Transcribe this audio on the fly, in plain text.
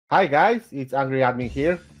Hi guys, it's Angry Admin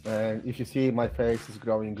here, and if you see my face is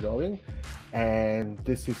growing, and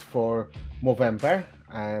this is for Movember.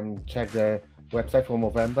 Check the website for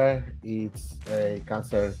Movember. It's a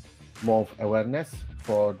cancer month awareness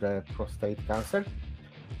for the prostate cancer,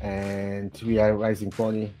 and we are raising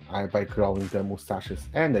money by growing the mustaches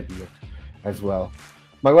and the beard as well.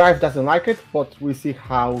 My wife doesn't like it, but we see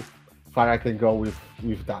how far I can go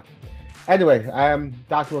with that. Anyway,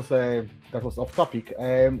 that was off topic.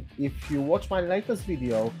 If you watch my latest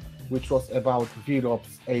video, which was about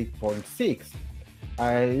vROps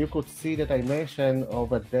 8.6, you could see that I mentioned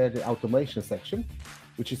over there the automation section,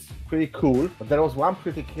 which is pretty cool. But there was one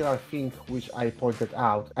pretty killer thing which I pointed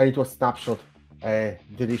out, and it was snapshot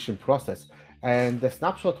deletion process. And the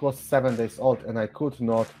snapshot was 7 days old, and I could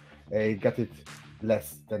not get it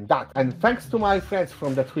less than that. And thanks to my friends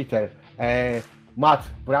from the Twitter, Matt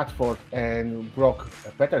Bradford and Brock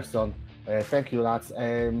Peterson, thank you lads,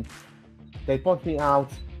 they point me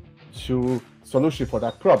out to solution for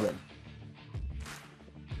that problem.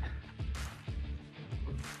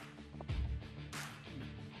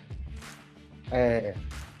 This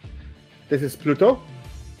is Pluto.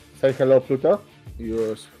 Say hello, Pluto.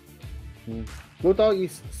 Pluto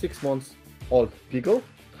is 6 months old beagle.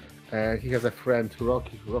 He has a friend,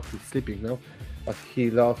 Rocky. Rocky's sleeping now, but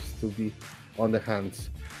he loves to be on the hands.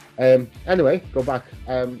 Anyway, go back.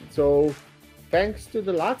 So thanks to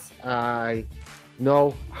the lads, I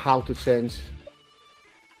know how to change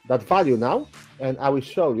that value now, and I will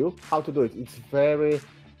show you how to do it. It's very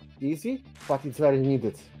easy, but it's very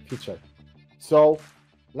needed feature. So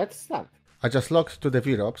let's start. I just logged to the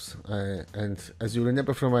vROps, and as you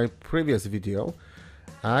remember from my previous video,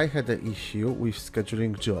 I had an issue with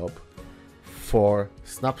scheduling job for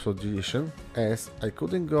snapshot deletion, as I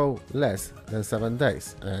couldn't go less than 7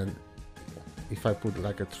 days, and if I put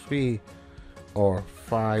like a 3 or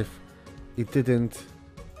 5, it didn't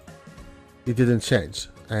change,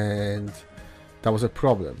 and that was a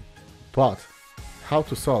problem. But how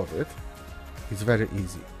to solve it is very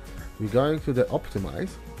easy. We're going to the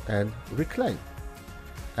optimize and reclaim,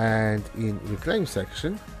 and in reclaim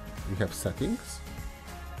section we have settings,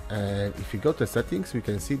 and if you go to settings, we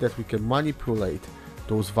can see that we can manipulate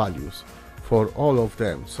those values for all of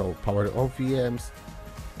them. So power off VMs,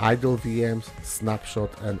 idle VMs, snapshot,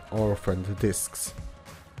 and orphaned disks.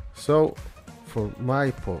 So for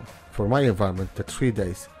my environment, the 3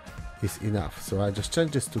 days is enough. So I just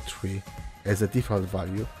change this to 3 as a default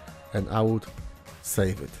value, and I would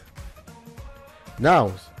save it.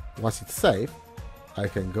 Now, once it's saved, I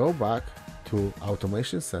can go back to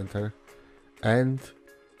Automation Center and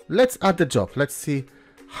let's add the job. Let's see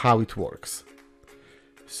how it works.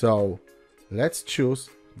 So let's choose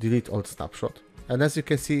delete old snapshot. And as you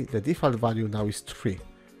can see, the default value now is 3.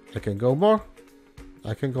 I can go more,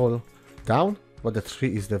 I can go down, but the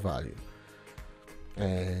 3 is the value.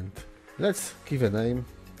 And let's give a name.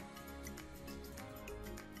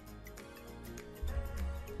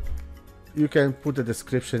 You can put the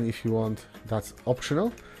description if you want, that's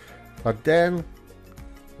optional. But then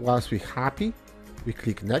once we're happy, we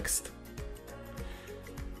click next.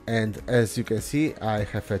 And as you can see, I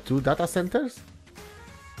have 2 data centers.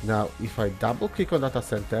 Now if I double click on data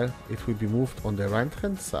center, it will be moved on the right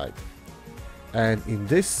hand side. And in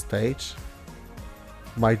this stage,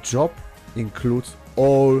 my job includes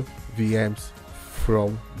all VMs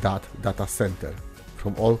from that data center,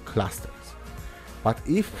 from all clusters. But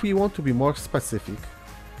if we want to be more specific,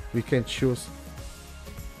 we can choose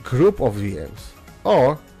group of VMs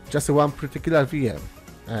or just one particular VM.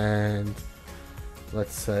 And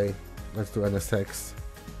let's do NSX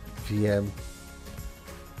VM.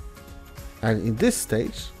 And in this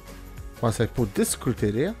stage, once I put this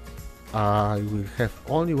criteria, I will have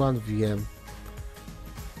only one VM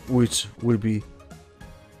which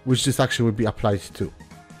this action will be applied to.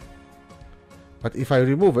 But if I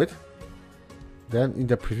remove it, then in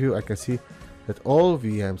the preview I can see that all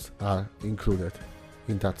VMs are included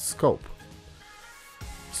in that scope.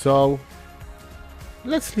 So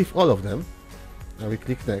let's leave all of them, and we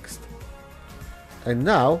click next. And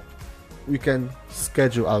now we can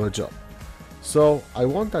schedule our job. So I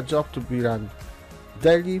want that job to be run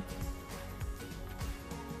daily.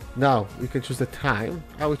 Now we can choose the time.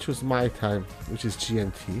 I will choose my time, which is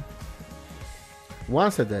GMT,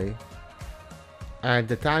 once a day, and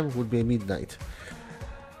the time would be midnight.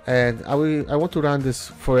 And I want to run this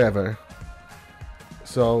forever.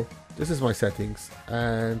 So this is my settings,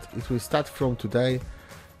 and it will start from today,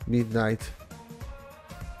 midnight,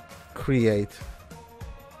 create,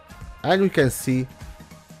 and we can see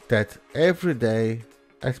that every day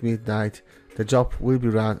at midnight the job will be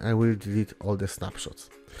run and will delete all the snapshots.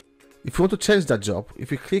 If you want to change that job, if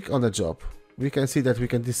we click on the job, we can see that we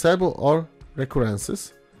can disable all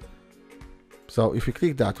recurrences. So if we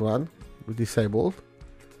click that one, we disable,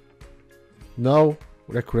 no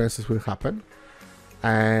recurrences will happen.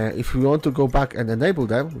 And if we want to go back and enable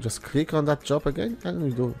them, we just click on that job again and we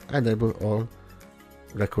do enable all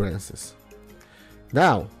recurrences.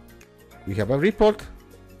 Now we have a report.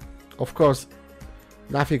 Of course,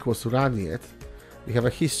 nothing was run yet. We have a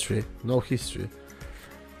history, no history,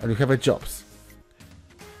 and we have a jobs.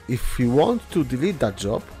 If we want to delete that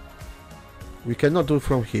job, we cannot do it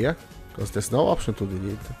from here because there's no option to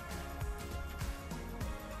delete.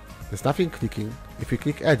 There's nothing clicking. If we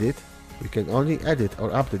click edit, we can only edit or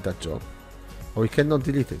update that job, or we cannot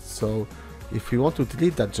delete it. So if we want to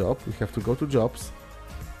delete that job, we have to go to jobs,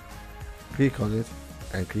 click on it,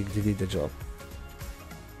 and click delete the job.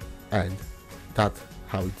 And that's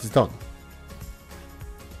how it's done.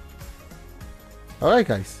 Alright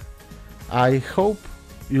guys, I hope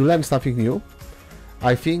you learned something new.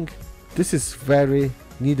 I think this is very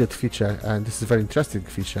needed feature and this is very interesting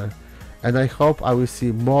feature, and I hope I will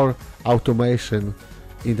see more automation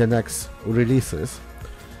in the next releases.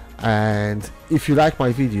 And if you like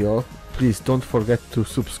my video, please don't forget to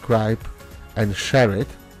subscribe and share it.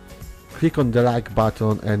 Click on the like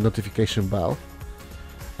button and notification bell.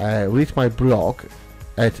 Read my blog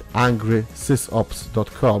at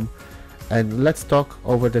angrysysops.com, and let's talk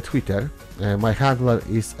over the Twitter. My handler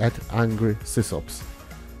is at angrysysops.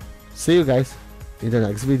 See you guys in the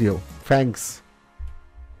next video. Thanks.